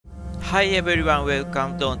Hi everyone,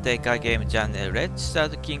 welcome to Take a Game channel. Let's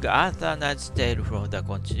start King Arthur Knight's Tale from the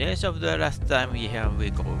continuation of the last time. Here we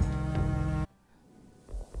go.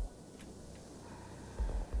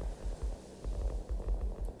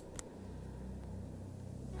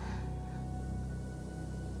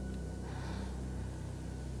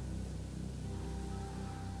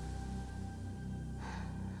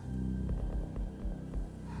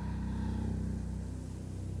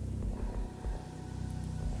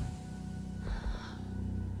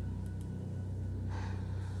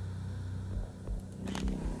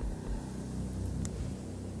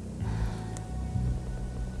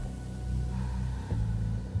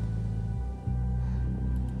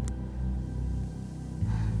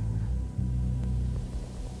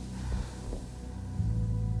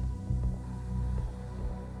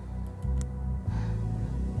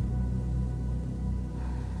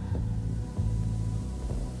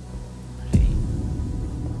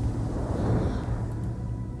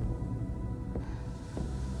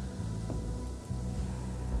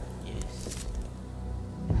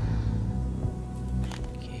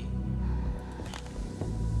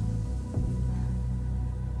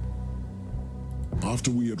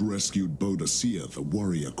 After we had rescued Boudicea, the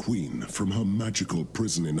warrior queen, from her magical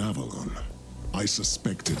prison in Avalon, I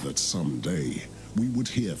suspected that someday we would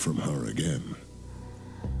hear from her again.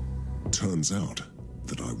 Turns out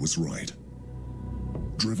that I was right.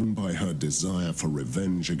 Driven by her desire for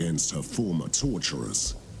revenge against her former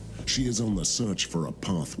torturers, she is on the search for a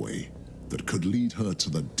pathway that could lead her to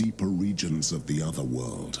the deeper regions of the other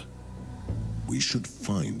world. We should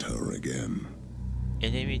find her again.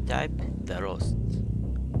 Enemy type, the Lost.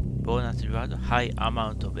 Bonus reward, high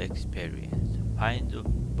amount of experience. Find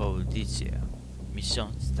Boudicea.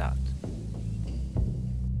 Mission start.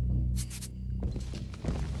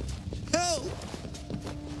 Help!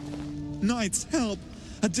 Knights, help!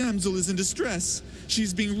 A damsel is in distress.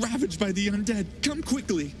 She's being ravaged by the undead. Come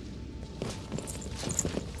quickly.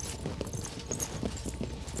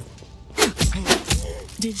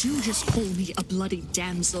 Did you just call me a bloody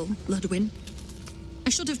damsel, Ludwin? I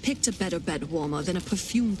should have picked a better bed warmer than a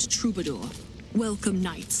perfumed troubadour. Welcome,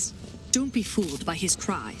 knights. Don't be fooled by his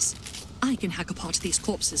cries. I can hack apart these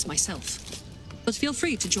corpses myself. But feel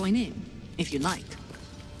free to join in, if you like.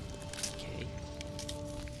 Okay.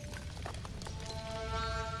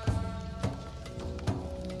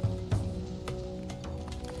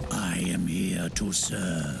 I am here to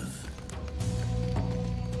serve.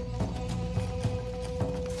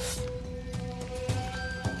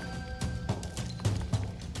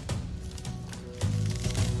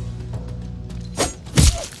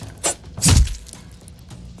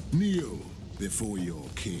 Kneel before your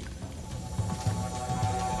king.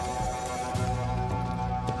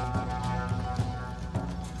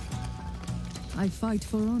 I fight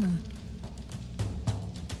for honor.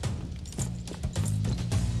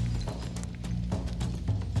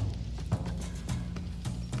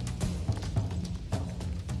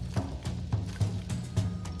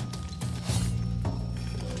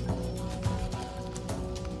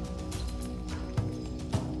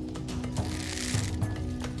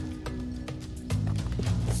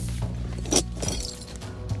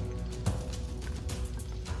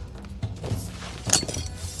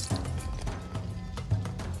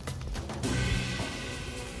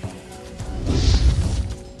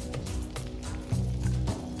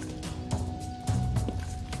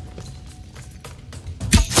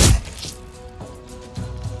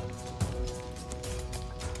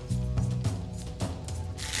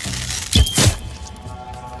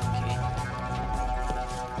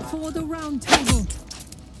 For the round table.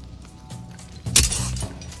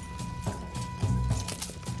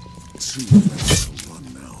 Too late to run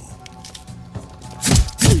now.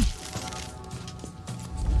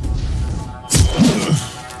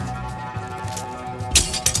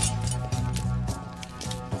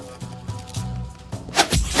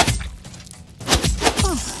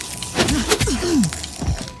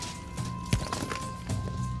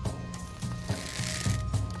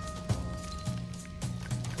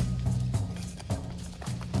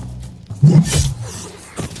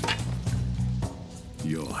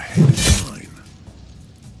 Your head is mine.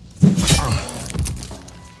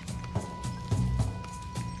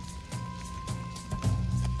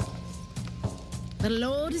 The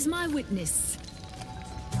Lord is my witness.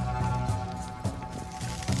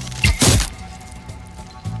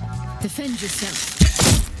 Defend yourself.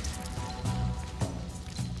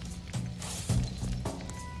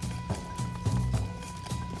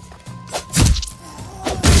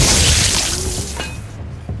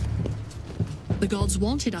 The gods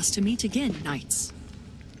wanted us to meet again, knights.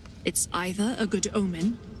 It's either a good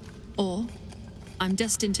omen, Or I'm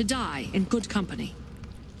destined to die in good company.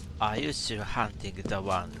 Are you still hunting the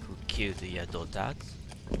one who killed your daughters?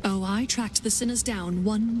 Oh, I tracked the sinners down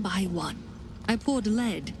one by one. I poured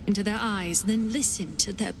lead into their eyes, then listened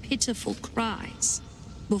to their pitiful cries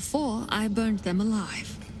before I burned them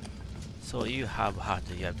alive. So you have had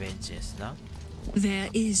your vengeance now? There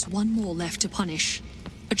is one more left to punish.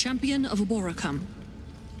 A champion of Boracum.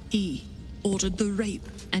 He ordered the rape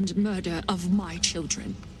and murder of my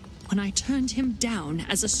children when I turned him down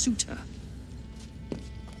as a suitor.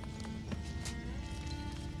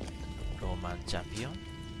 Roman champion?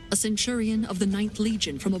 A centurion of the 9th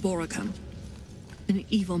Legion from Boracum. An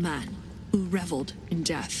evil man who reveled in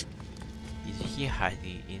death. Is he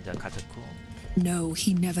hiding in the catacomb? No,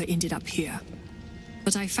 he never ended up here.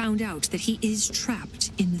 But I found out that he is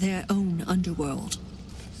trapped in their own underworld.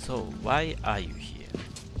 So why are you here?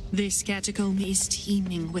 This catacomb is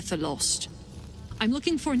teeming with the lost. I'm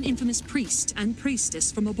looking for an infamous priest and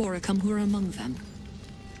priestess from Boracum who are among them.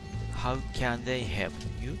 How can they help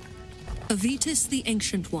you? Avitus the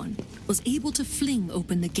Ancient One was able to fling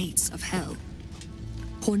open the gates of hell.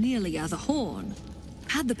 Cornelia the Horn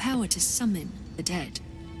had the power to summon the dead.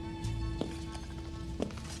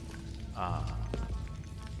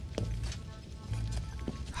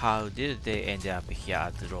 How did they end up here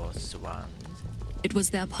at Lost Ones? It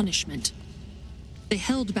was their punishment. They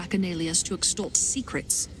held Bacchanalius to extort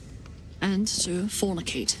secrets and to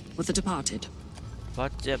fornicate with the departed.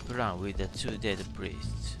 What's their plan with the 2 dead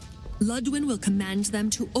priests? Ludwin will command them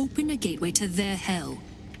to open a gateway to their hell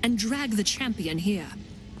and drag the champion here.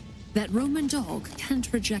 That Roman dog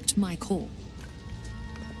can't reject my call.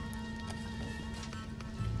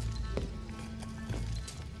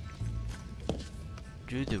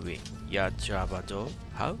 Ludwig, your troubadour?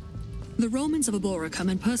 How? The Romans of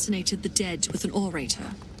Boracum impersonated the dead with an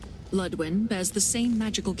orator. Ludwin bears the same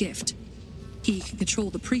magical gift. He can control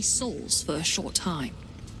the priest's souls for a short time.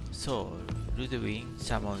 So, Ludwig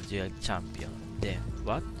summons your champion. Then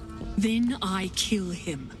what? Then I kill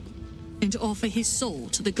him and offer his soul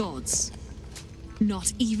to the gods.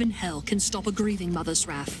 Not even hell can stop a grieving mother's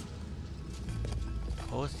wrath.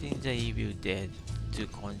 Forcing the evil dead to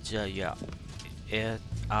conjure your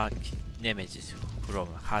arch nemesis from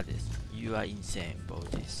Hades. You are insane,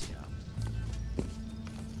 Boudicea.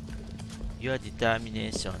 Your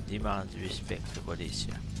determination demands respect,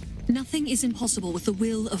 Boudicea. Nothing is impossible with the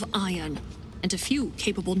will of iron and a few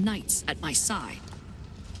capable knights at my side.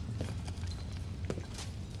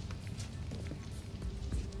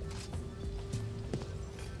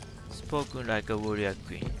 Spoken like a warrior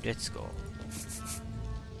queen. Let's go.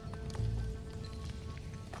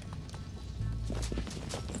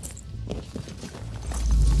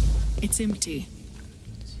 It's empty.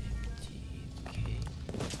 Okay.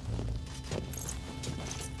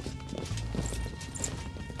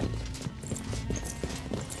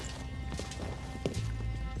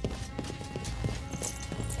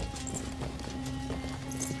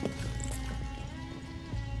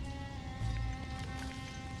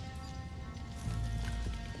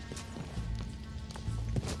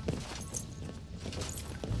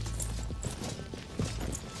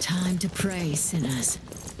 Time to pray, sinners.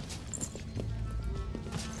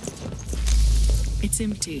 It's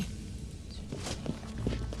empty.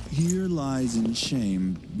 Here lies in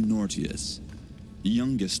shame Nortius,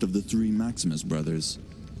 youngest of the 3 Maximus brothers.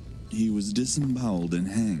 He was disemboweled and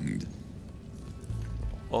hanged.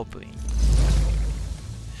 Open.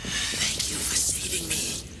 Thank you for saving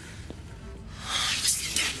me. I was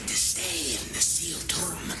condemned to stay in the sealed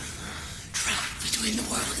tomb, trapped between the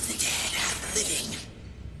world of the dead and the living.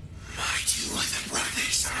 My 2 other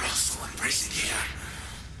brothers are also imprisoned here,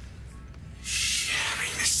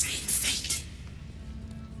 sharing the same fate.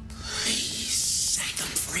 Please set them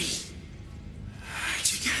free.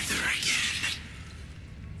 Together again,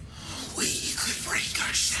 we could break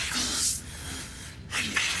our shackles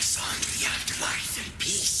and pass on to the afterlife in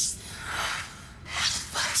peace.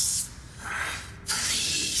 Help us,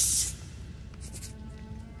 please.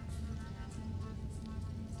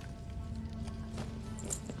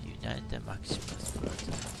 Unite the Maximus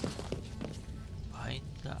brothers. Find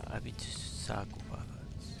the Abitus sarcophagus.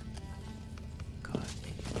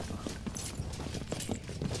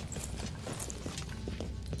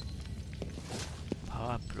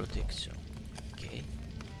 Power protection. Okay.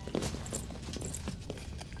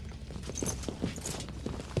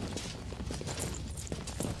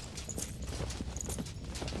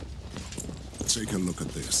 Take a look at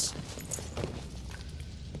this.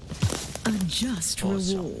 A just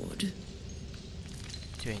Awesome. reward.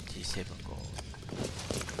 27 gold.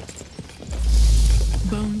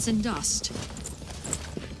 Bones and dust.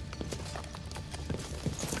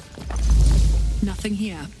 Nothing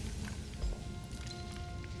here.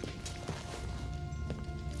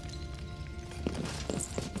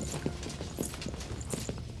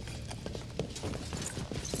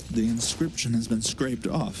 The inscription has been scraped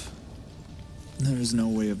off. There is no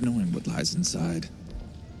way of knowing what lies inside.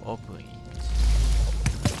 Open it.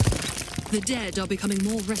 The dead are becoming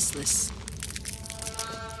more restless.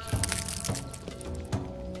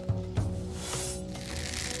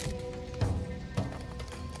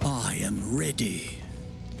 I am ready.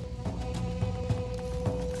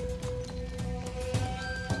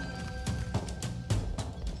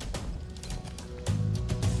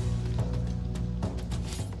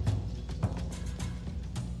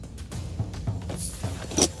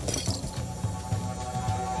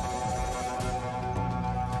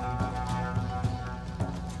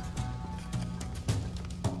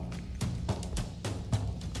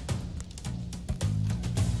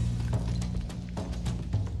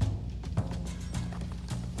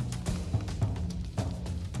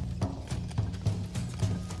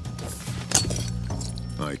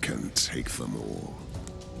 I can take them all.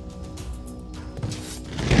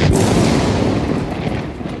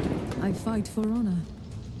 I fight for honor.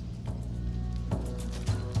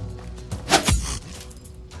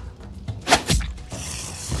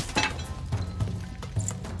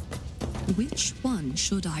 Which one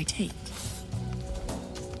should I take?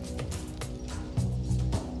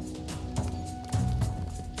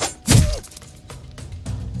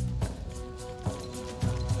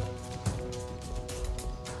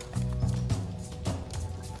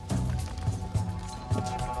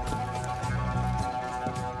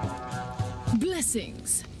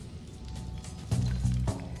 Blessings.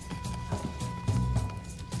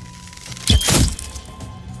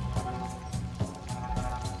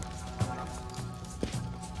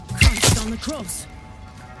 Christ on the cross.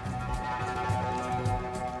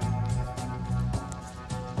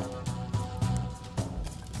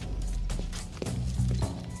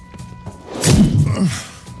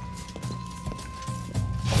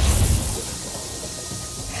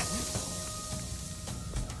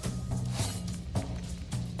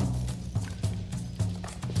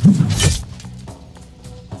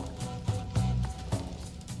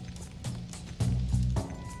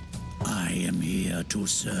 I am here to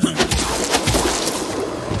serve.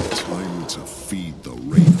 Time to feed the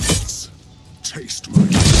ravens. Taste my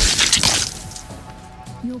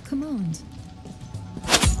Your command.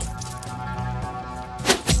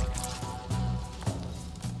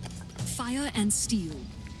 Fire and steel.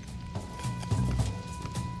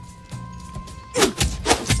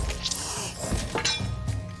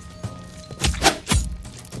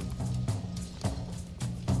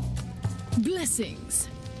 Blessings.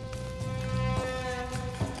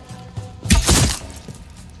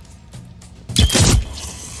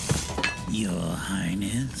 Your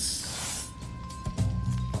Highness.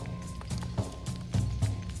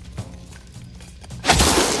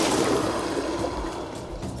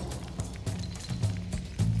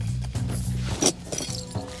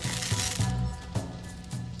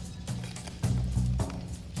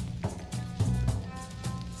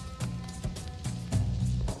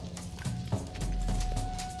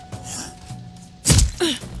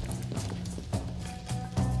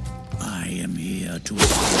 I am here to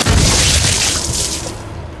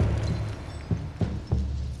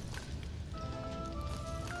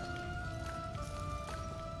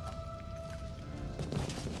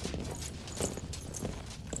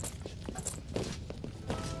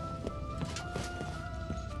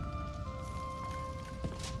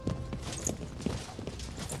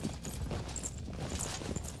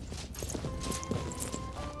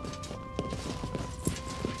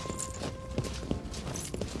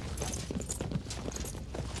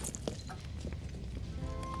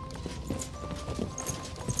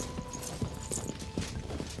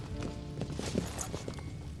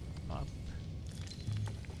Up.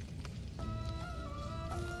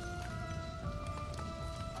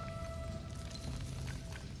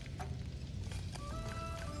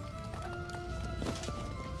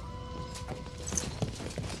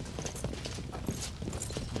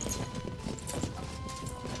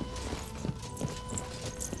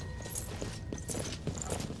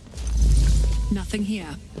 Nothing here.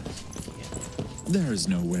 There is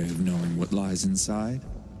no way of knowing what lies inside.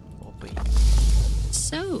 Open.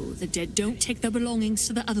 So, the dead don't take their belongings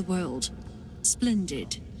to the other world.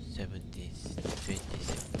 Splendid. 70,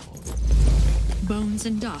 27. Bones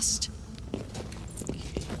and dust. Okay.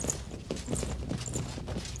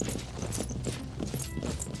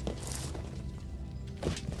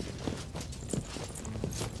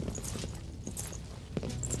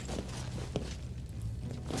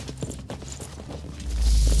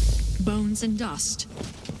 bones and dust.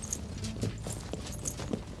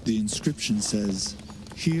 The inscription says,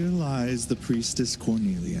 "Here lies the priestess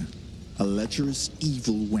Cornelia, a lecherous,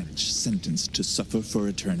 evil wench sentenced to suffer for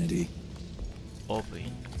eternity."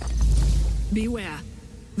 Open. Beware.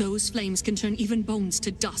 Those flames can turn even bones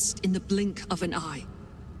to dust in the blink of an eye.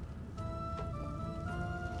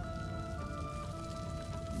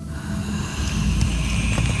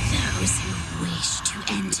 Those who wish to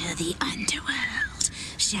enter the underworld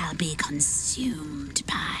shall be consumed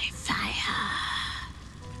by fire.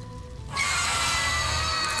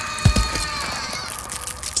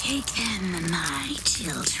 Take them, my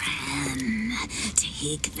children.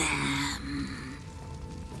 Take them.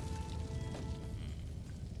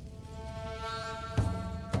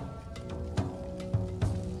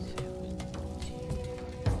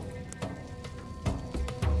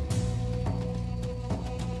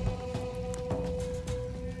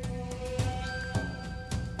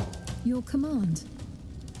 Your command.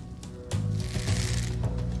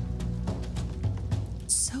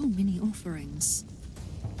 So many offerings.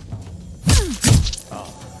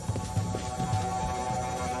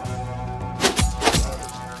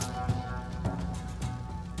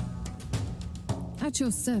 At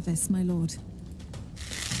your service, my lord.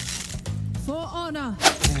 For honor.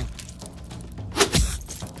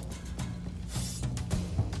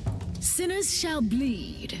 Sinners shall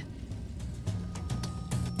bleed.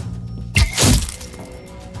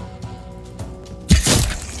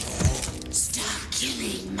 Stop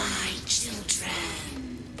killing my children.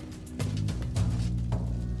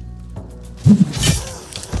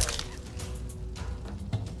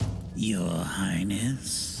 Your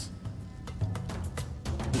Highness?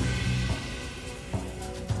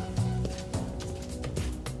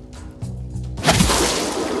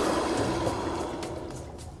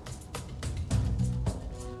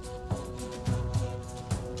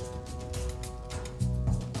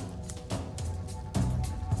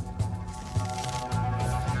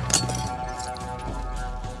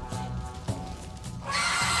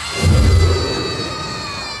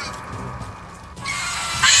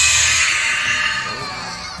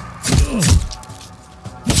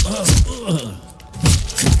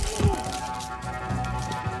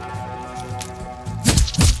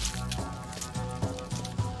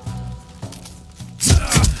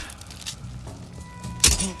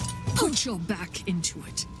 Put your back into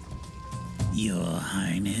it. Your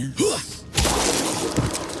Highness?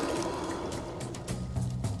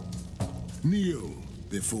 Kneel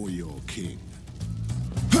before your king.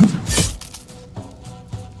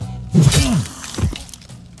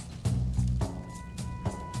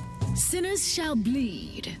 Sinners shall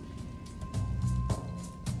bleed.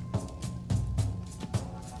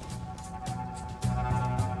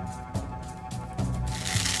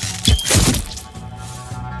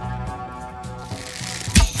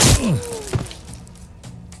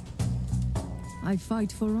 I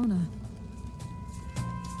fight for honor.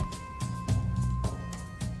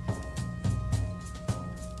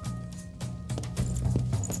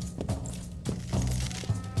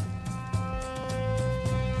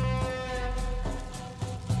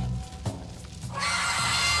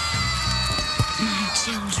 My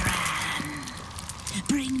children,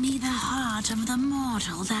 bring me the heart of the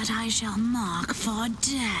mortal that I shall mark for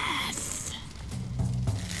death.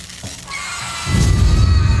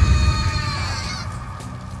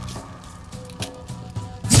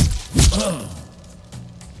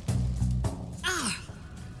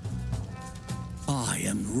 I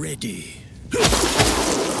am ready.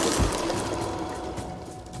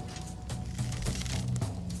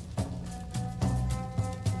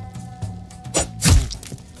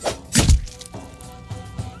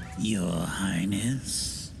 Your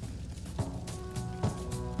Highness?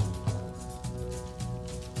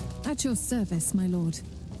 At your service, my lord.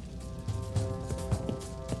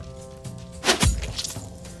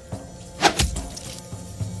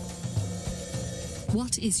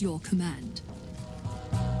 What is your command?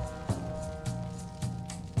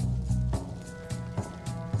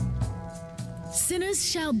 Sinners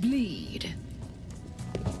shall bleed.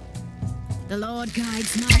 The Lord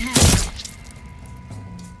guides my hand.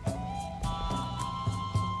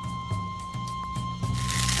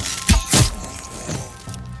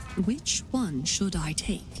 Which one should I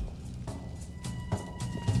take?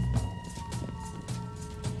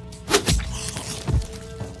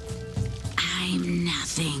 I'm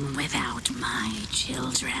nothing without my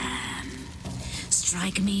children.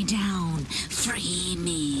 Strike me down, free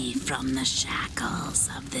me from the shackles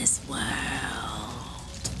of this world.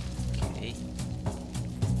 Okay.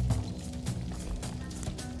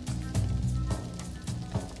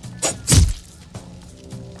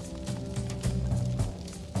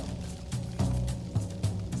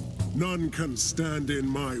 None can stand in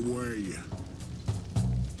my way.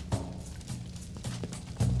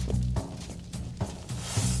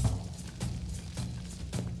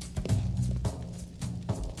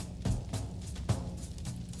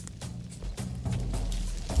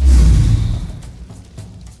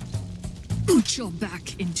 Put your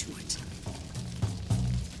back into it.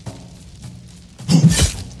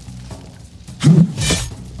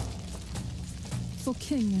 For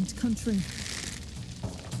king and country.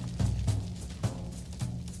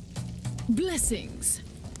 Blessings.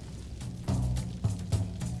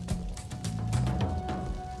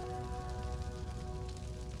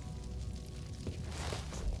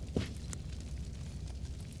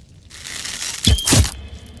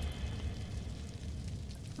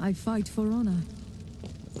 I fight for honor.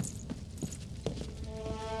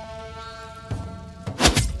 I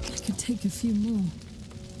could take a few more.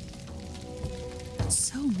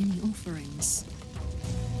 So many offerings.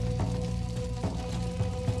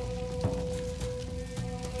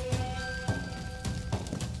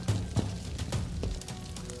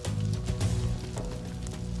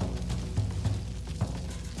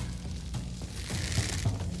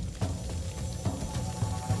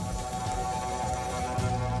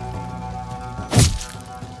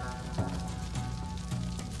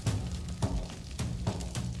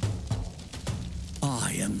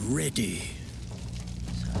 I am ready.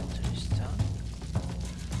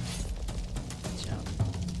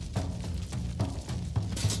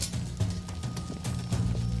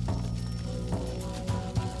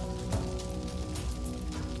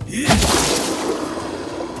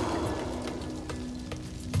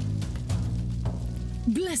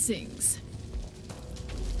 Blessings.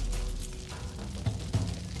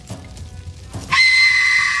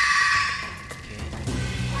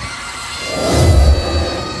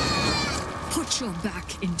 Put your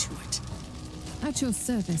back into it. At your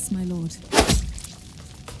service, my lord.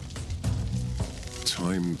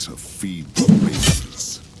 Time to feed the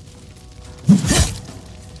maidens.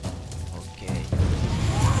 Okay.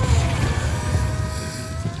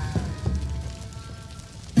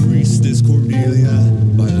 Priestess Cornelia,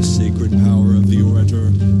 by the sacred power of the orator,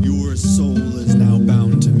 your soul is now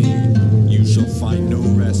bound to me. You shall find no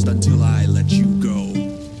rest until I let you go.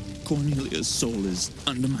 Cornelia's soul is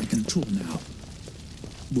under my control now.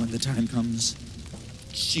 When the time comes,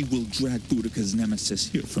 she will drag Boudicca's nemesis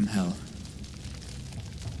here from hell.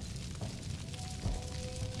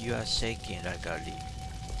 You are shaking like a leaf.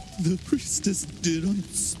 The priestess did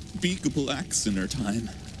unspeakable acts in her time,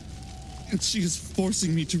 and she is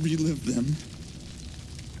forcing me to relive them.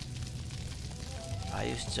 Are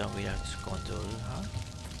you strong enough to control her?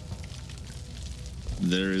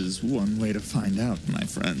 There is one way to find out, my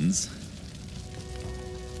friends.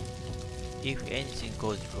 If anything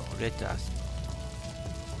goes wrong, let us know.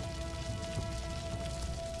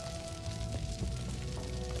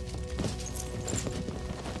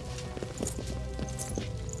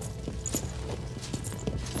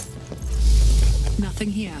 Nothing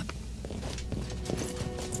here.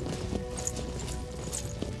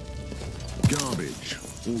 Garbage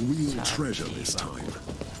or real treasure this time.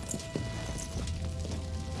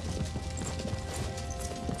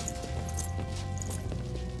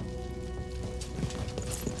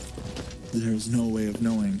 There's no way of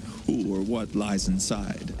knowing who or what lies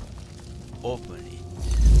inside. Open it.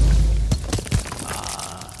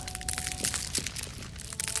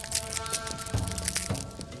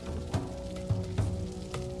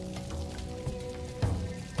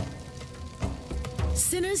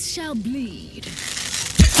 Sinners shall bleed.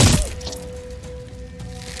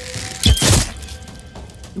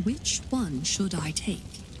 Which one should I take?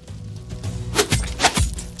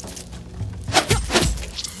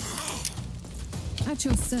 At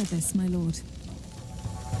your service, my lord.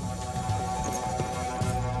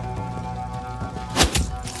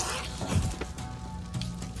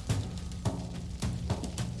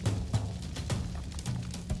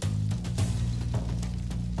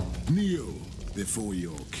 Kneel before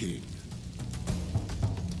your king.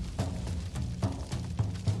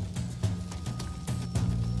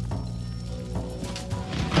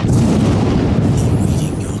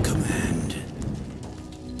 Awaiting your command.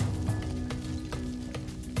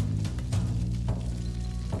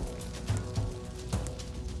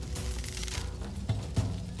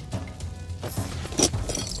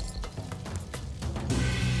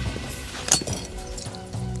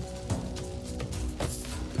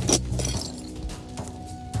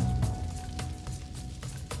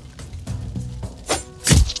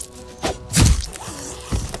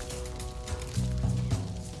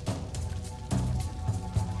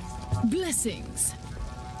 Blessings.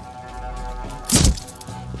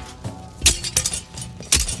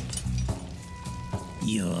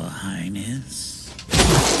 Your Highness.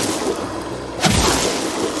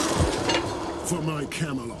 For my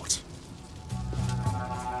Camelot.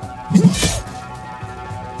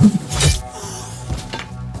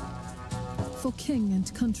 For king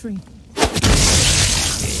and country.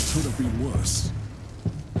 Could have been worse.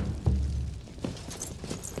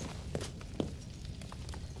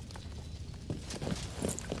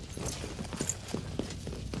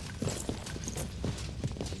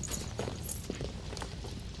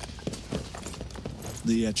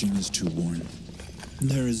 The etching is too worn.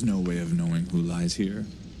 There is no way of knowing who lies here.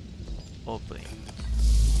 Open.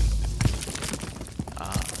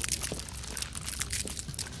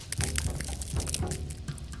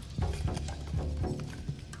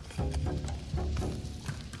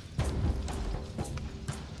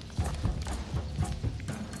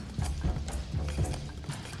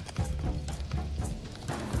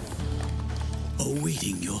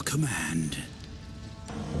 Awaiting your command.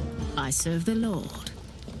 I serve the Lord.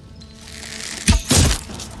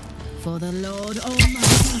 For the Lord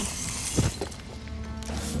Almighty.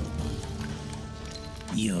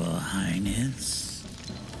 Your Highness.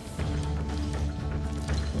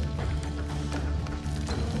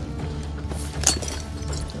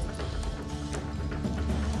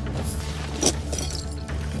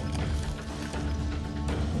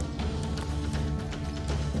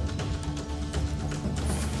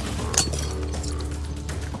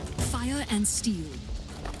 Fire and steel.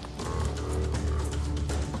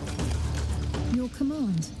 Your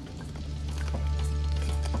command.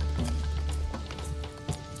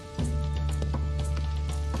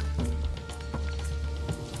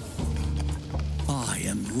 I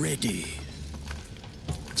am ready.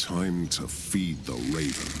 Time to feed the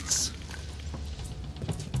ravens.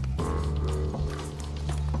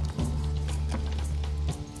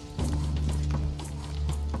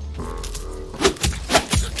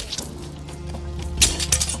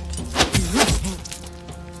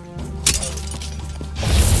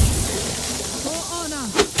 For honor.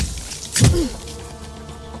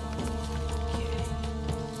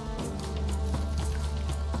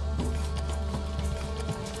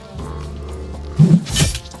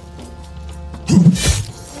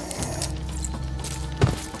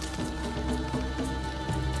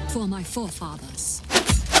 For my forefathers.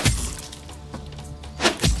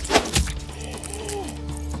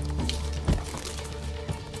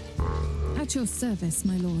 At your service,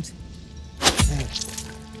 my lord.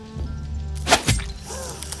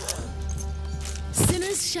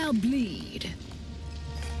 Sinners shall bleed.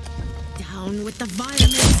 Down with the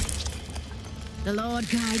violence. The Lord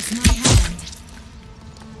guides my hand.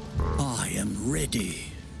 I am ready.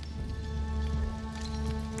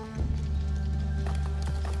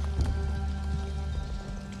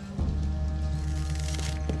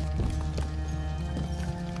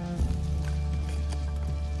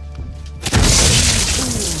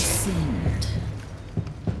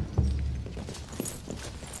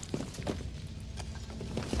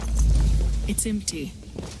 It's empty.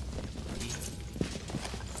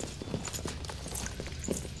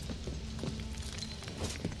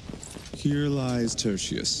 Here lies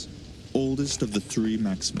Tertius, oldest of the three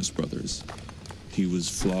Maximus brothers. He was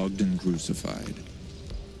flogged and crucified.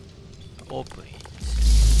 Open.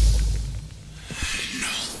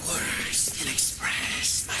 No words can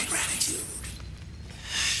express my gratitude.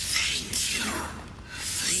 Thank you.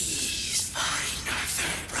 Please find our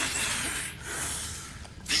third brother.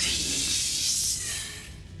 Please.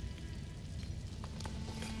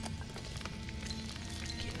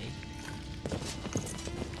 Okay.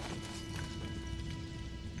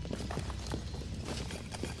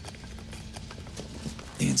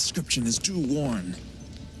 The inscription is too worn.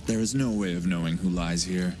 There is no way of knowing who lies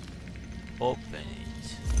here. Open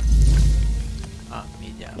it.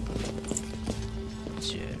 Medium.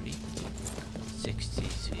 Cherry.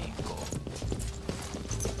 63 gold.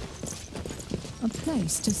 A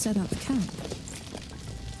place to set up camp.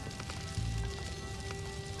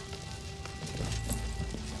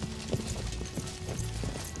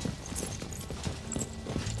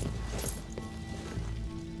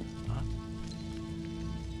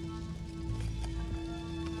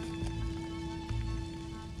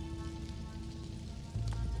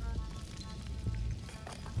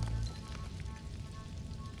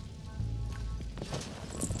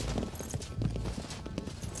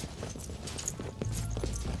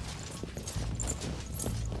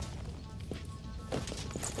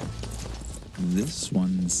 This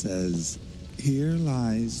one says, "Here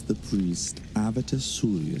lies the priest Avitus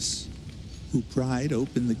Surius, who pried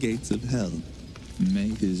open the gates of hell. May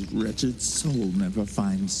his wretched soul never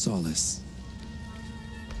find solace."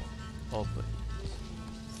 Open.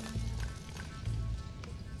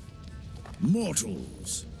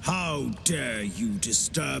 Mortals, how dare you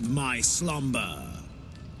disturb my slumber?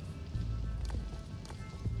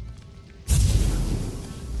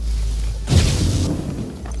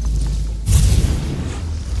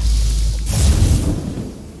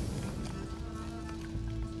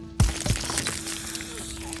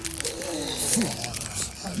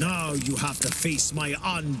 Now you have to face my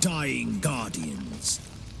undying guardians.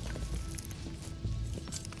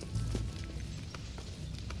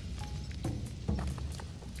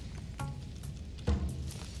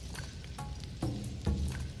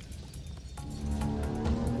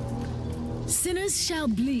 Sinners shall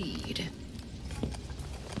bleed.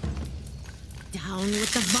 Down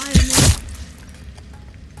with the violence.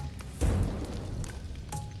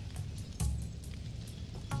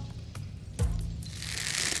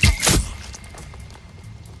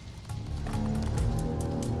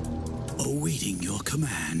 Awaiting your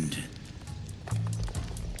command.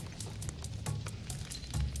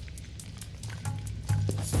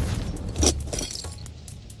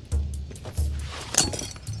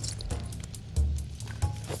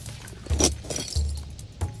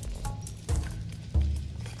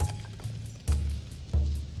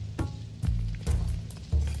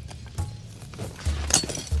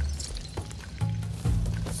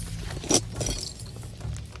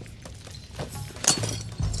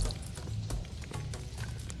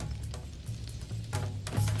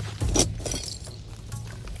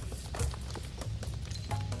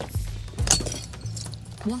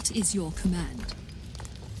 What is your command?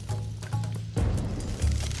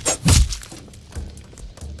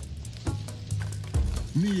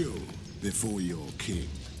 Kneel before your king.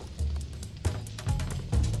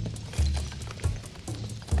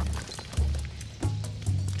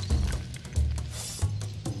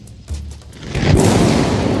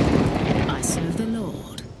 I serve the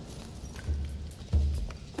Lord.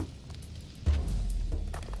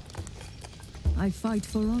 I fight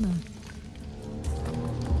for honor.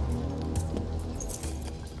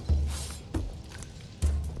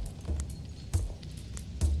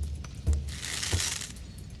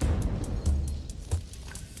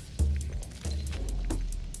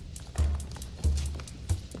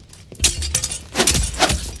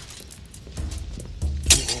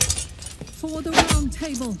 For the round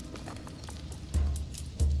table.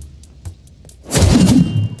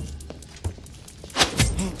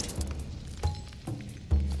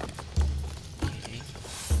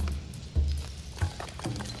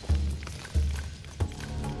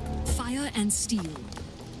 Fire and steel.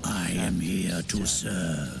 I am here to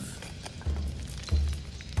serve.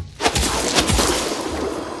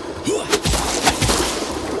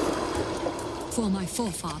 For my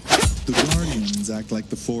forefather. The Guardians act like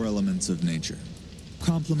the four elements of nature,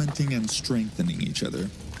 complementing and strengthening each other.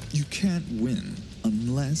 You can't win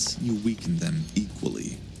unless you weaken them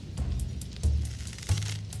equally.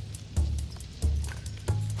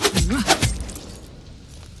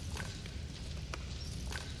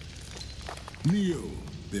 Kneel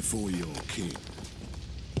before your king.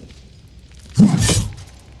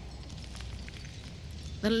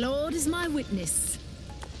 The Lord is my witness.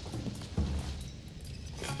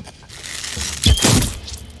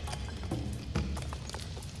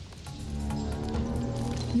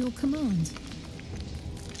 Your command.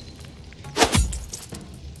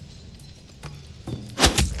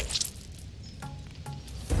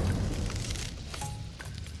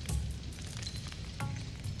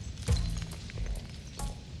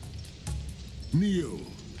 Kneel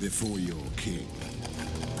before your king.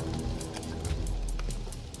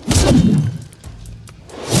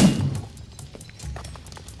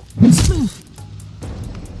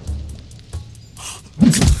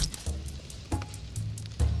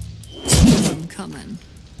 I'm coming.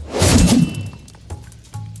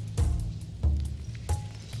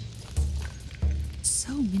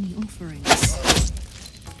 So many offerings.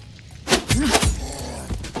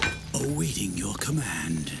 Awaiting your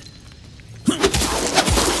command.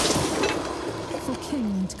 For king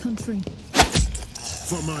and country.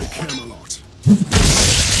 For my Camelot.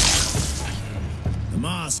 The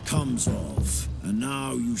mask comes off, and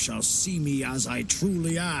now you shall see me as I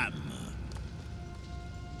truly am.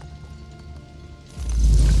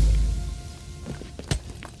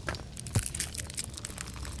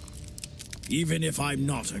 Even if I'm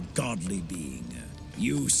not a godly being,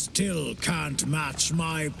 you still can't match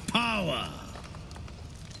my power.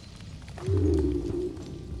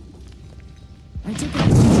 I took it.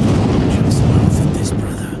 Just laugh at this,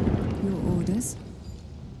 brother. Your orders.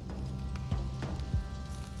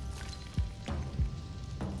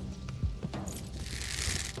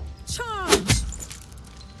 Charge!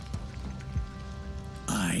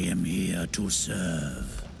 I am am here to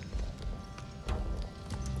serve.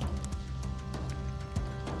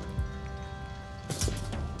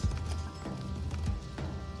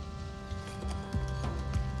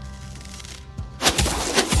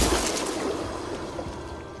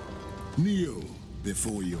 Kneel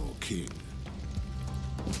before your king.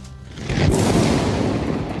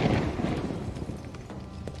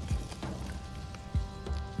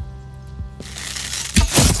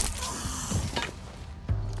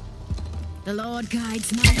 The Lord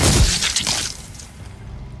guides my path.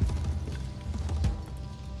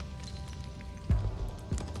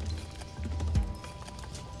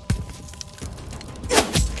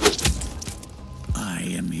 I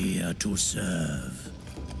am here to serve.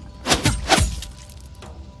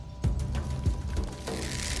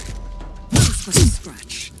 This was a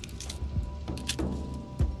scratch.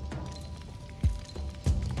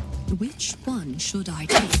 Which one should I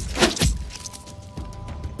take?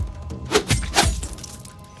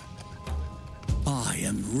 I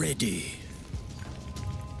am ready.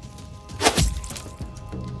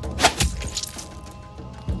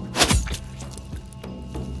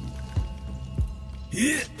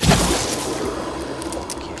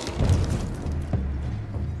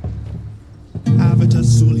 Avatar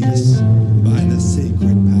Sulius, by the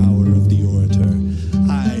sacred power of the orator,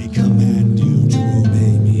 I command you to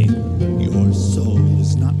obey me. Your soul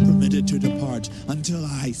is not permitted to depart until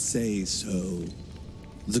I say so.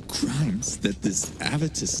 The crimes that this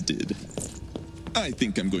Avatus did. I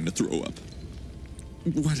think I'm going to throw up.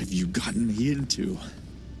 What have you gotten me into?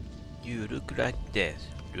 You look like death,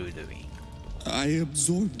 Ludwig. I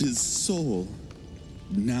absorbed his soul.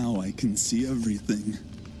 Now I can see everything.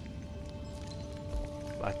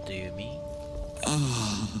 What do you mean?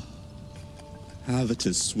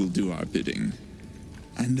 Avatus will do our bidding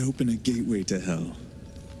and open a gateway to hell.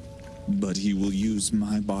 But he will use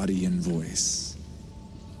my body and voice.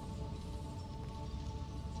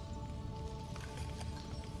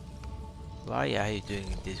 Why are you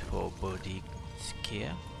doing this for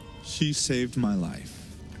Boudicea? She saved my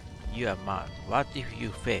life. You are mad. What if you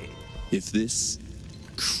fail? If this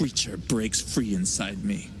creature breaks free inside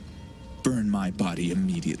me, burn my body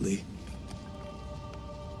immediately.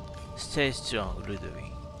 Stay strong, Ludwig.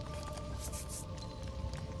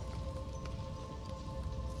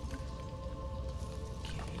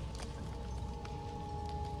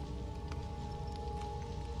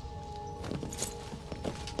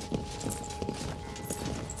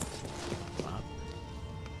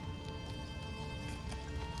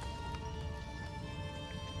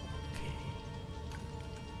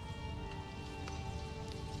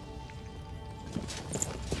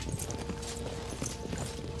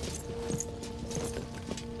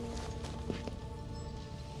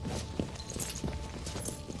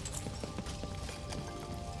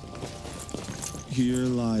 Here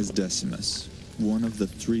lies Decimus, one of the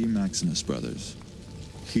 3 Maximus brothers.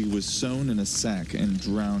 He was sewn in a sack and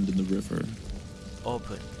drowned in the river.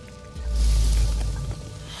 Open.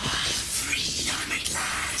 Freedom at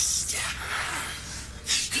last.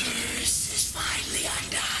 The curse is finally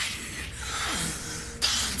undone.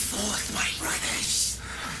 Come forth, my brothers.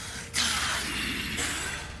 Come.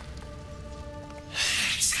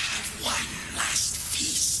 Let's have one last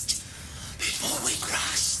feast before we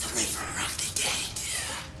cross the river of the dead.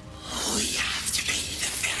 We have to pay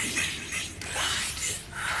the ferryman in blood.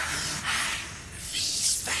 And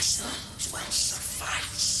these vessels will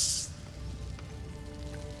suffice.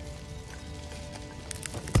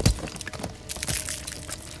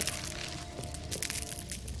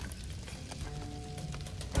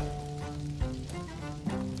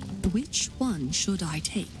 Which one should I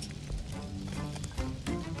take?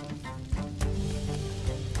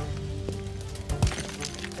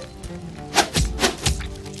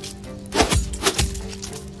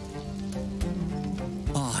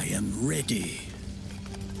 I am ready.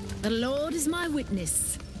 The Lord is my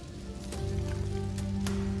witness.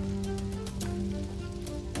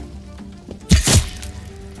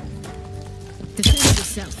 Defend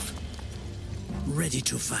yourself. Ready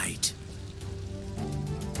to fight.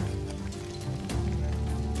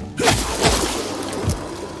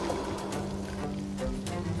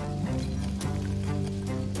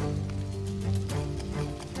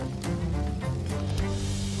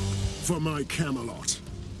 For my Camelot.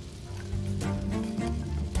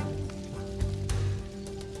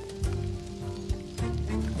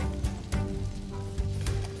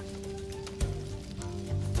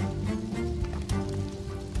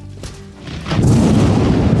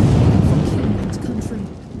 Country.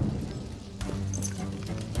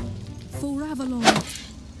 For Avalon.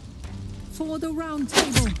 For the Round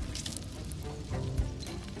Table.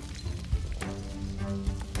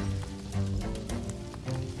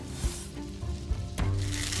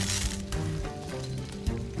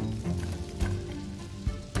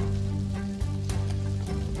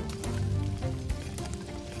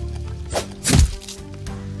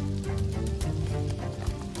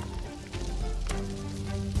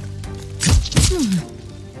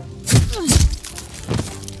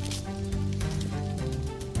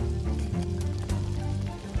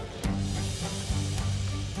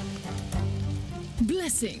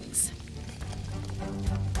 Blessings.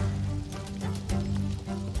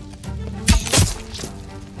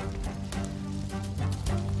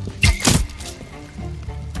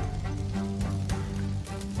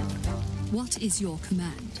 What is your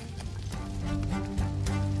command?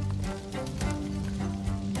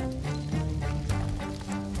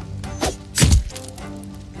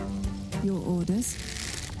 Your orders?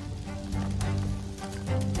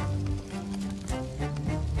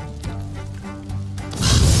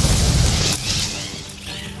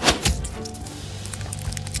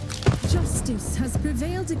 Justice has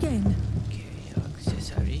prevailed again. Okay,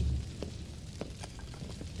 accessory.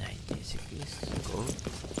 90 seconds, go.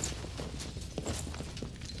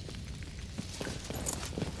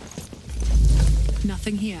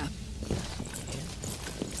 Nothing here.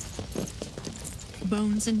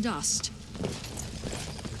 Bones and dust.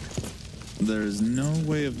 There is no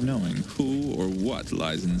way of knowing who or what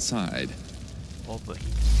lies inside. Open.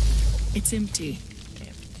 It's empty. Empty.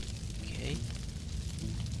 Okay.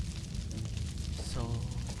 So,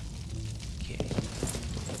 okay.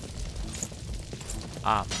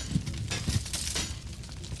 Armor.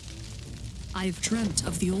 I've dreamt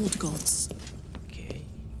of the old gods. Okay.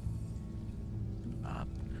 Up.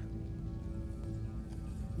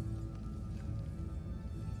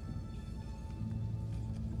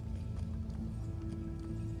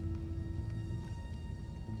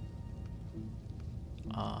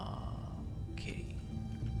 Okay.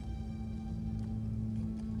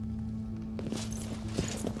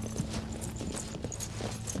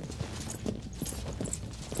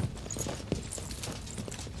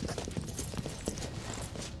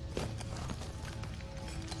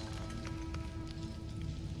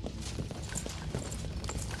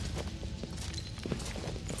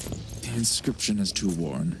 The inscription is too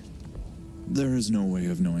worn. There is no way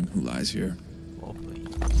of knowing who lies here. Open.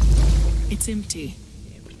 It's empty.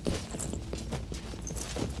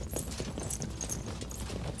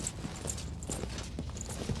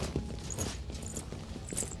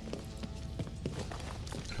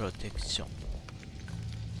 Protection.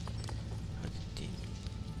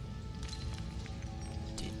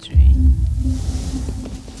 Detrain.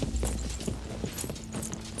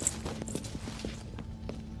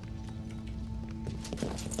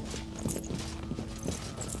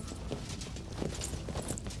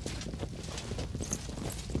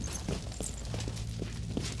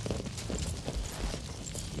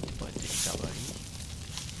 Hit point recovery.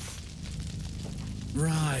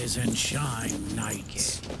 Rise and shine,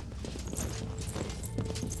 knights.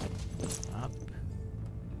 Up.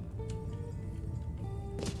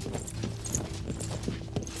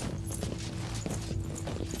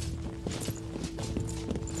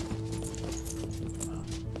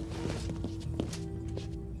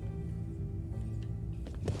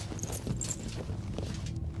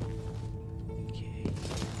 Okay.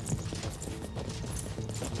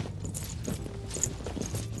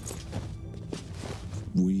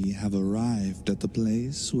 We have arrived at the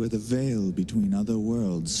place where the veil between other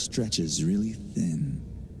worlds stretches really thin.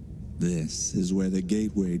 This is where the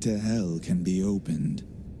gateway to hell can be opened.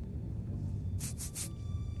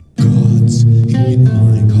 Gods, heed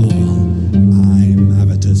my call. I'm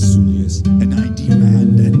Avatar Sulius, and I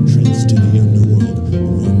demand entrance to the underworld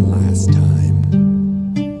one last time.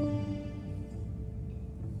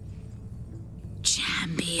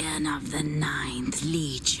 Champion of the Ninth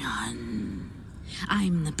Legion.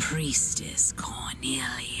 I'm the priestess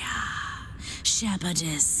Cornelia,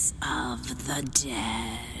 shepherdess of the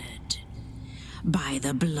dead. By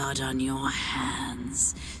the blood on your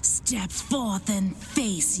hands, step forth and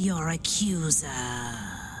face your accuser.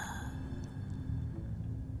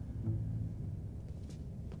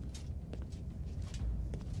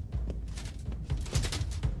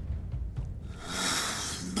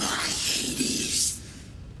 By Hades,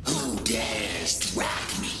 who dares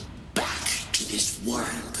drag me back to this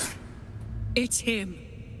world? It's him.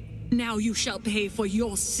 Now you shall pay for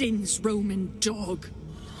your sins, Roman dog.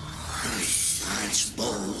 Such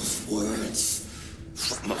bold words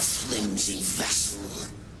from a flimsy vessel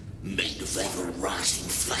made of ever-rising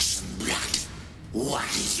flesh and blood. What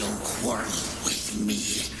is your quarrel with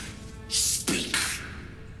me? Speak.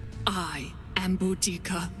 I am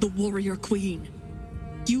Boudicea, the warrior queen.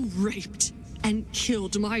 You raped and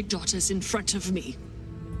killed my daughters in front of me.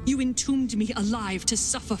 You entombed me alive to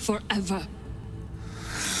suffer forever.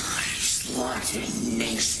 Slaughtered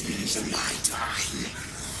nations in my time.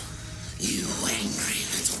 You angry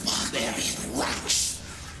little barbarian wench.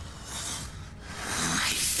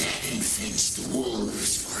 I fed and fenced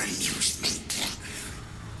wolves for amusement.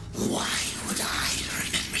 Why would I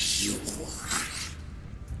remember you?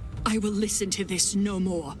 I will listen to this no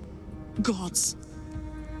more. Gods,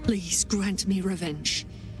 please grant me revenge.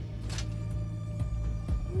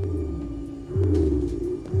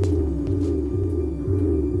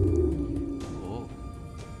 Oh.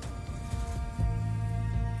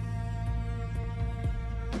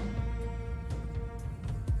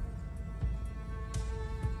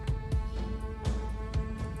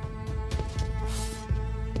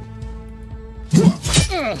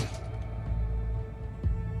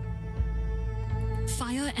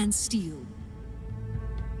 Fire and steel.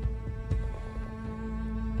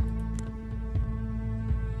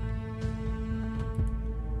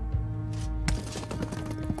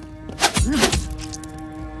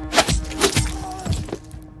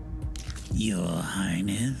 Your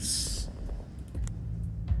Highness.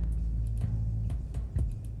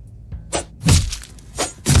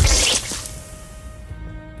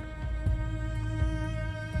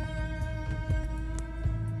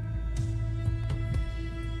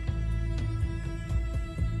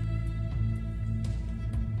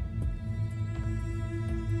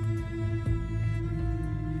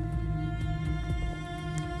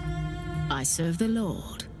 I serve the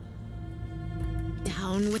Lord.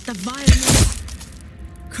 Down with the violence!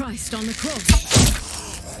 Christ on the cross!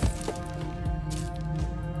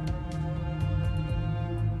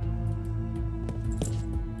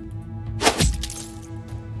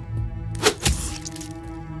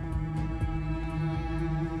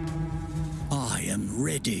 I am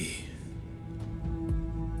ready.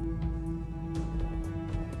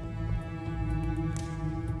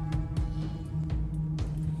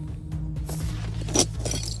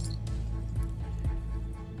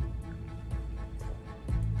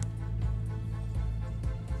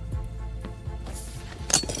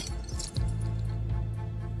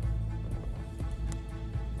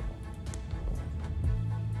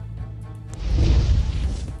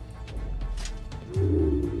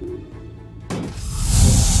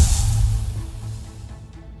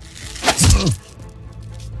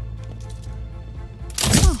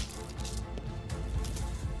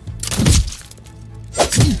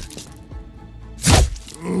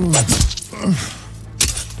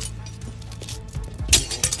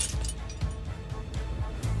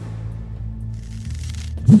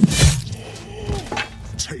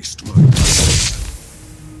 Taste my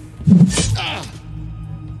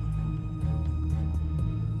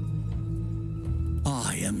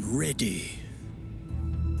I am ready.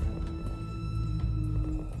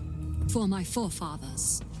 For my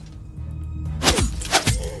forefathers.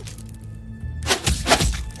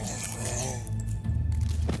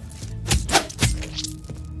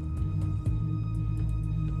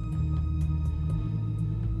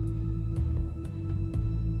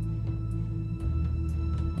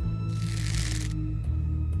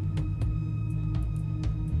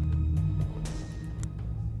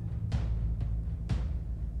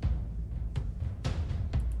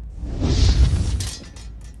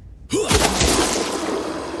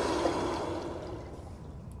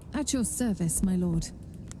 At your service, my lord.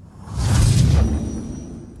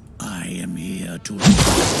 I am here to...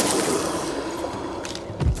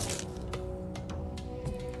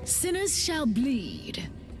 Sinners shall bleed.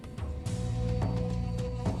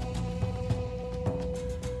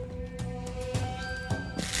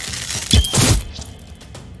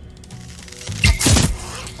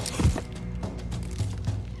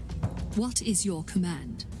 What is your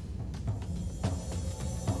command?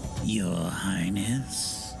 Your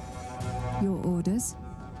Highness. Your orders?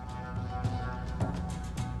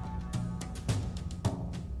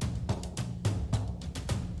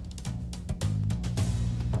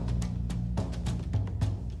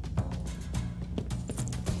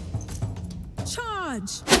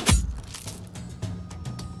 Charge!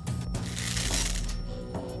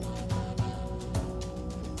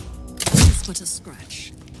 It's but a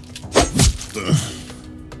scratch.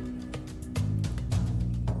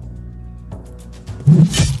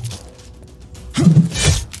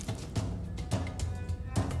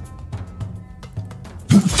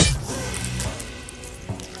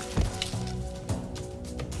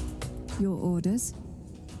 Your orders?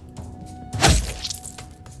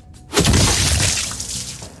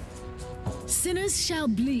 Sinners shall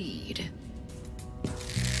bleed.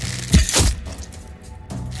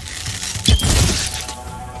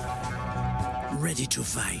 Ready to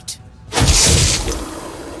fight.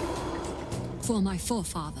 For my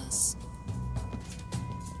forefathers.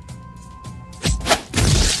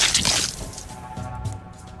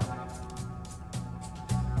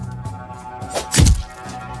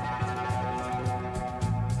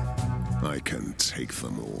 I can take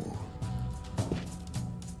them all.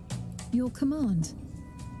 Your command?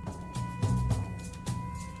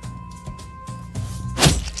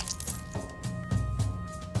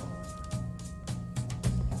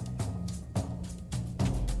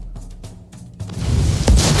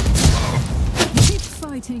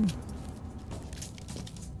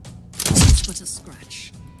 but a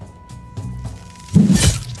scratch.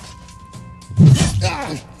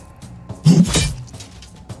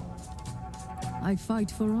 I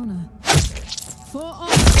fight for honor. For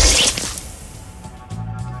honor!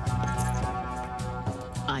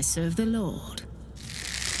 I serve the Lord.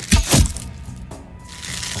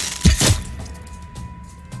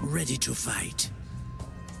 Ready to fight.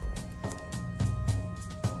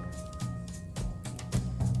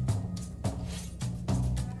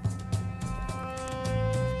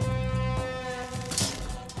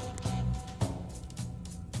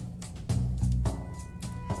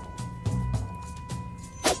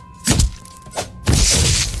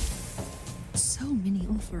 So many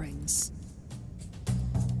offerings.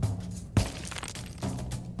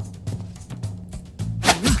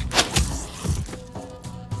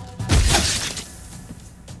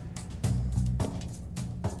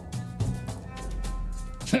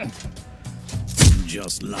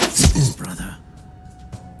 Just like this, brother.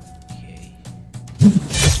 Okay.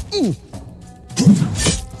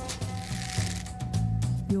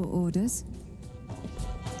 Your orders?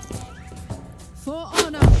 For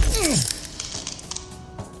honor!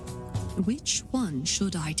 Which one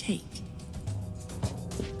should I take?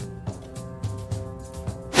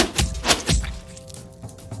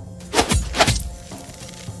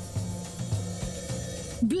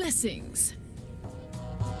 Blessings.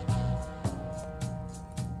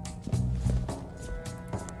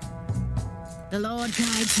 The Lord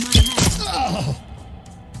guides my hand.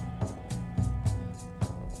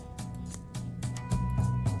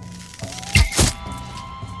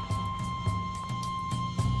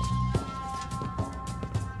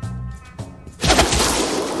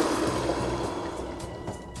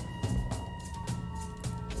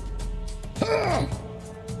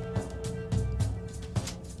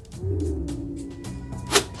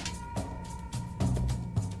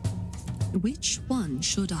 Which one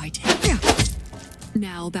should I take?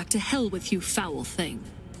 Now back to hell with you, foul thing.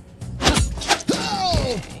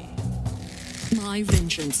 My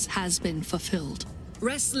vengeance has been fulfilled.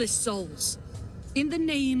 Restless souls, in the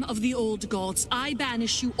name of the old gods, I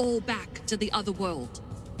banish you all back to the other world.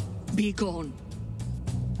 Be gone.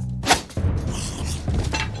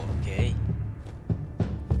 Okay.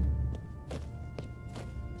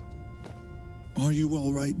 Are you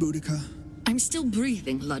all right, Boudicea? I'm still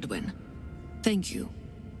breathing, Ludwin. Thank you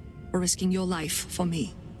for risking your life for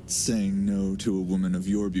me. Saying no to a woman of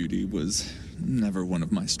your beauty was never one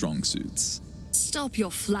of my strong suits. Stop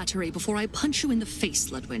your flattery before I punch you in the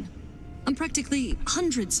face, Ludwin. I'm practically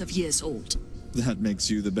hundreds of years old. That makes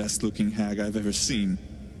you the best-looking hag I've ever seen.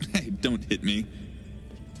 Hey, don't hit me.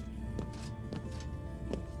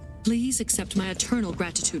 Please accept my eternal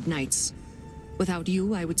gratitude, knights. Without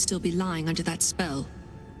you, I would still be lying under that spell,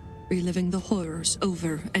 reliving the horrors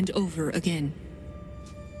over and over again.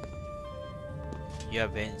 Your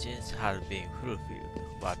vengeance has been fulfilled.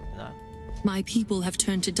 What now? My people have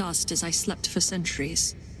turned to dust as I slept for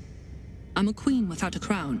centuries. I'm a queen without a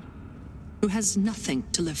crown, who has nothing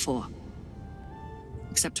to live for.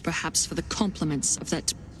 Except perhaps for the compliments of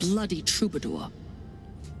that bloody troubadour.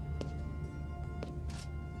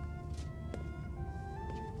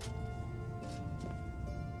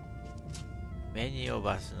 Many of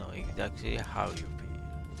us know exactly how you feel.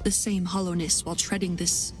 The same hollowness while treading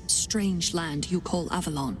this strange land you call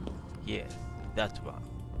Avalon. Yes, that one.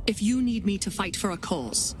 If you need me to fight for a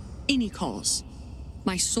cause, any cause,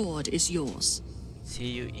 my sword is yours. See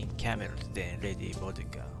you in Camelot then, Lady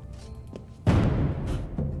Boudicea.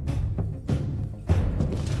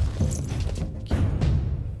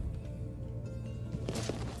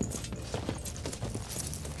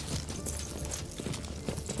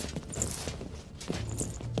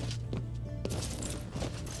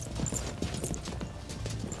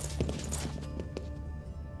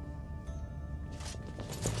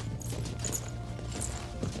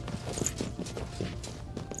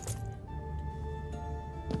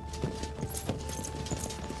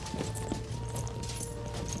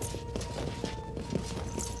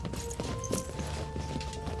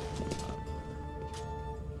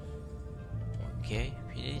 Okay,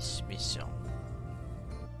 finish mission.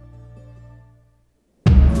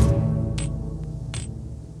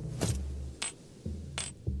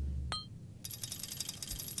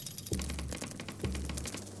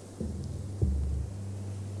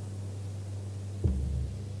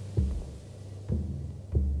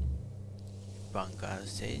 Vanguard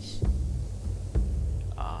stage.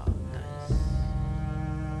 Ah, nice.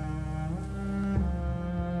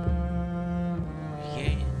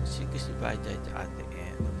 Gain 6 vitality at the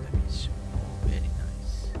end of the mission. Oh, very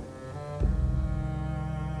nice.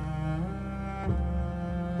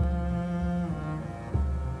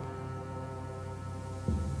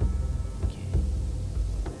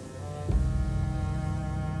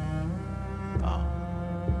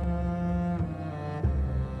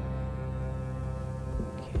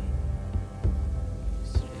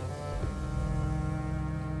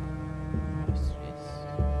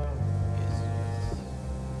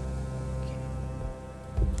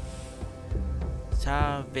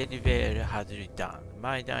 Benivale had returned.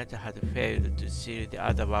 My knight had failed to seal the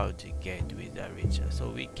undermountain gate with a ritual, so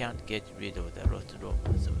we can't get rid of the lost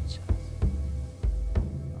Roman soldiers.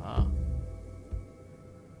 Ah.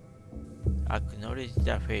 Acknowledge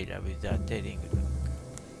the failure with a telling look.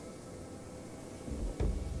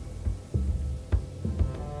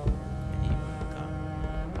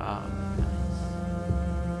 Ah, nice.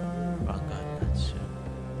 Vanguard not sure.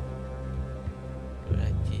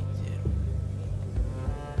 Variety 0.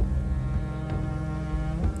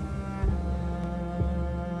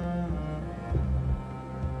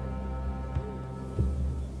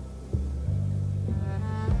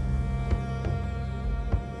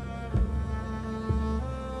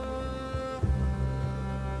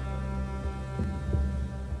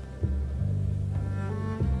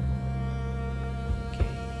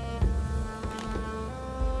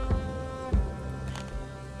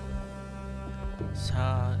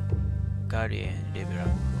 Guardian level up.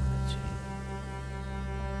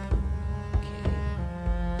 Okay.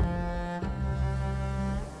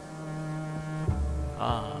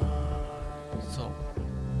 Ah, so.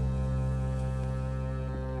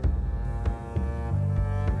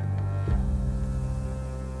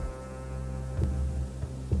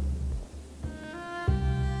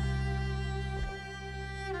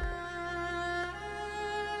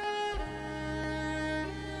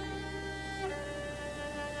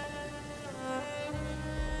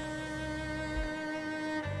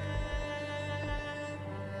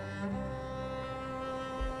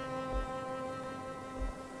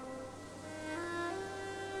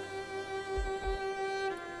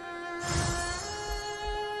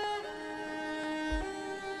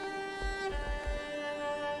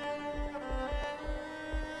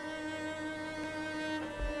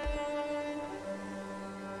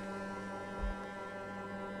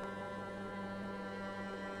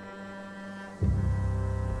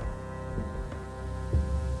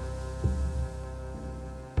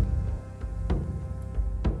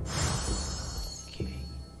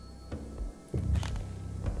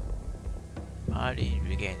 Marine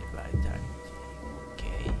regained vitality.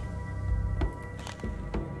 Okay.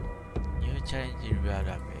 New challenge in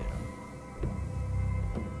Radamero.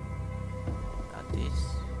 Not this.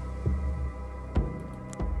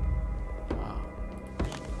 Ah.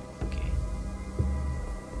 Okay.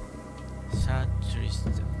 San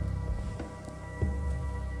Tristan.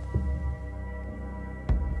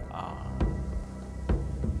 Ah.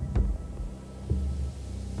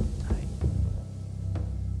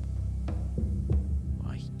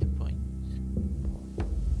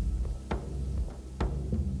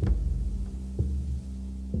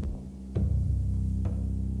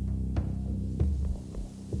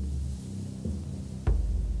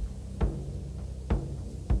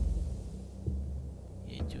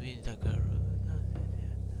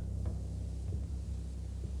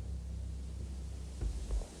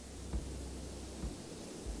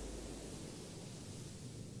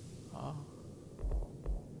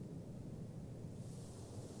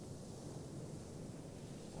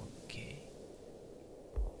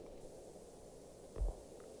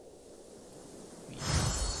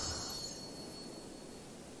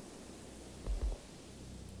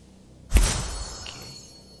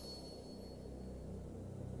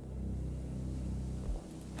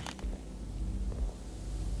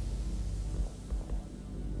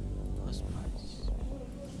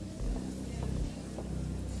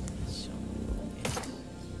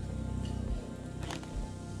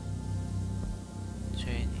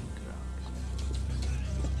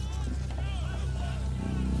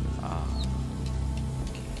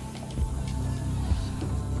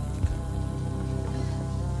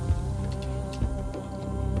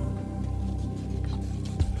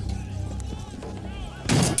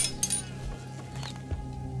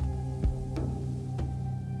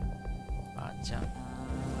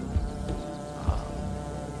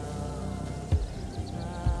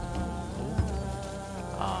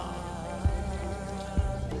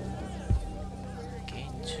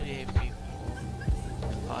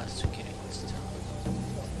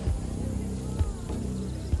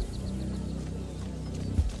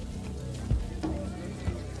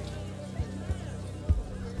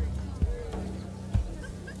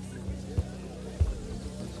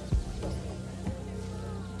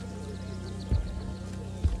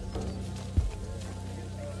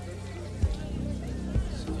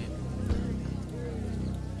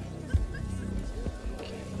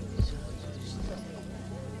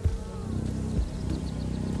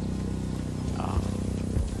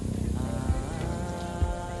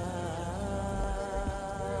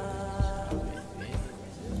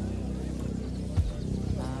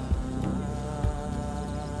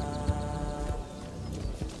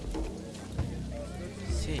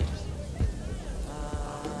 seems.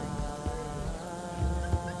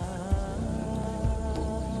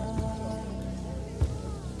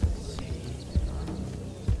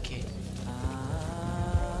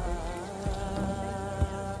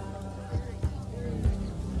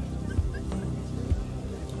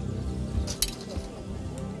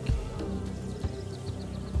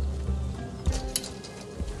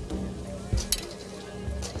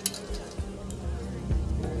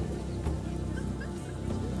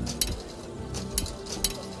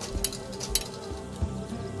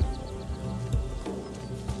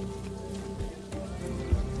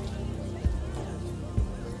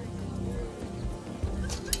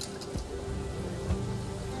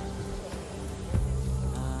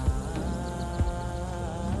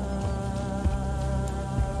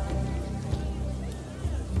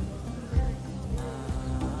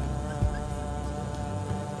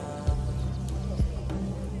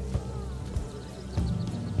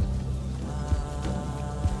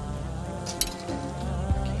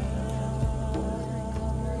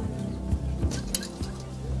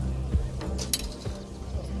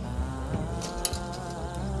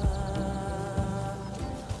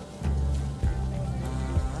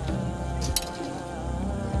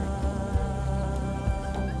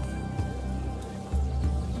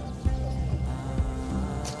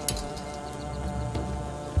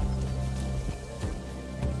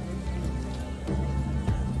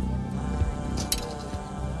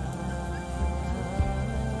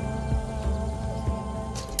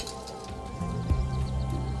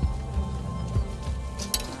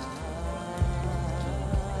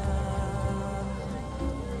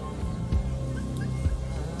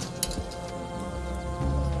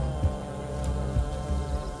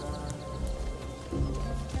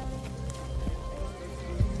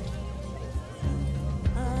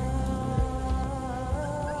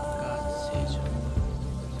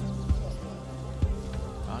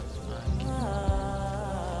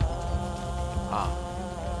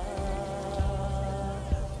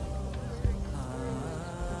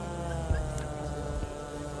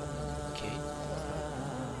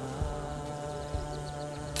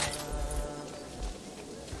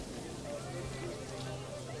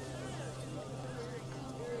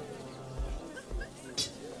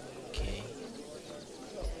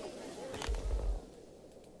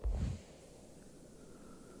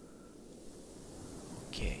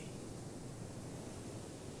 Okay.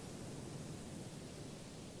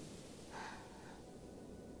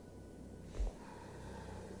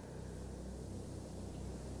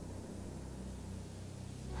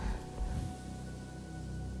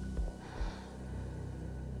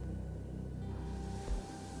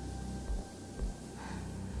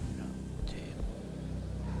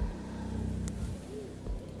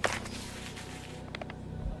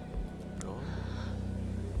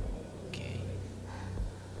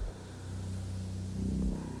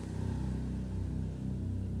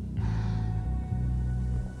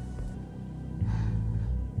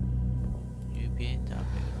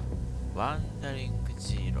 Wandering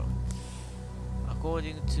Zero.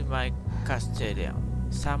 According to my Castellan,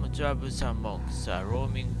 some troublesome monks are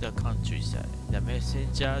roaming the countryside. The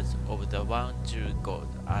messengers of the one true God,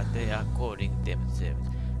 as they are calling themselves,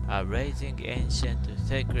 are raising ancient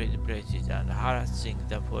sacred places and harassing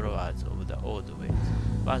the followers of the old ways.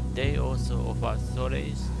 But they also offer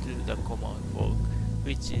solace to the common folk,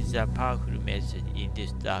 which is a powerful message in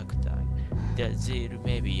this dark time. Their zeal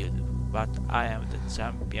may be useful, but I am the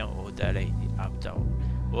champion of the lady after all,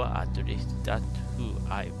 or at least that's who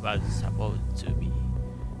I was supposed to be.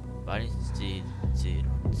 Valentine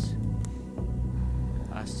Zealots.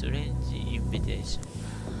 A strange invitation.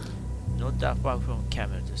 Not far from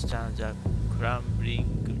Camelot stands a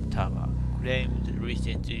crumbling tower, claimed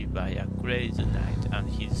recently by a crazy knight and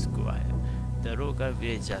his squire. The local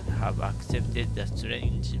villagers have accepted the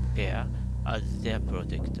strange pair as their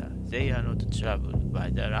protector. They are not troubled by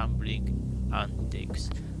the rambling antics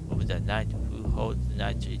of the knight who holds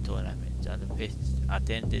nightly tournaments and feasts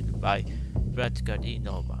attended by practically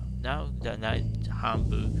no one. Now the knight's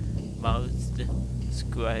humble-mouthed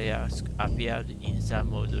squire appeared in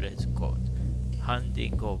some moderate court,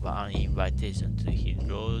 handing over an invitation to his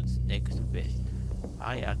lord's next feast.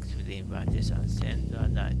 I accepted the invitation and sent a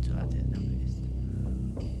knight to attend the feast.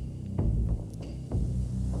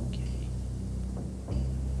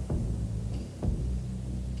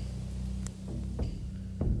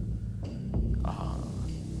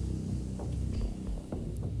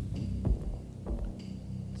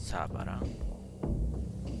 Sabaran.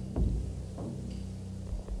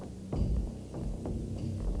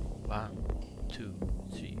 1, 2,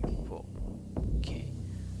 3, 4. Okay.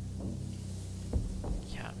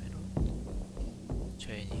 Yeah.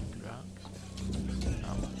 training ground.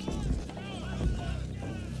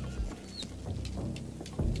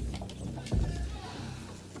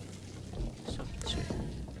 Shop training.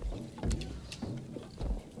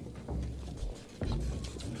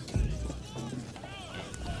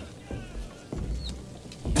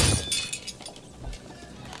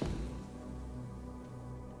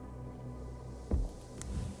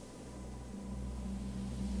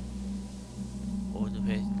 Old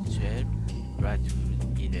phase 12, right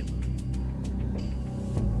 11.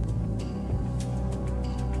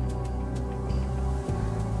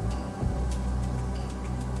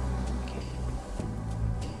 Okay.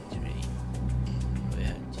 Train.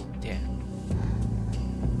 Where 10.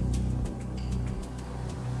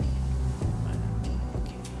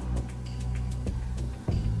 Okay.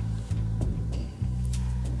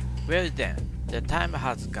 Well then, the time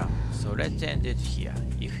has come, so let's end it here.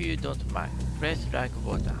 If you don't mind, press like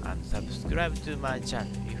button and subscribe to my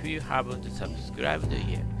channel if you haven't subscribed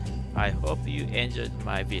yet. I hope you enjoyed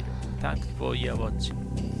my video. Thanks for your watching.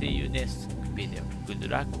 See you next video. Good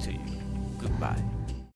luck to you. Goodbye.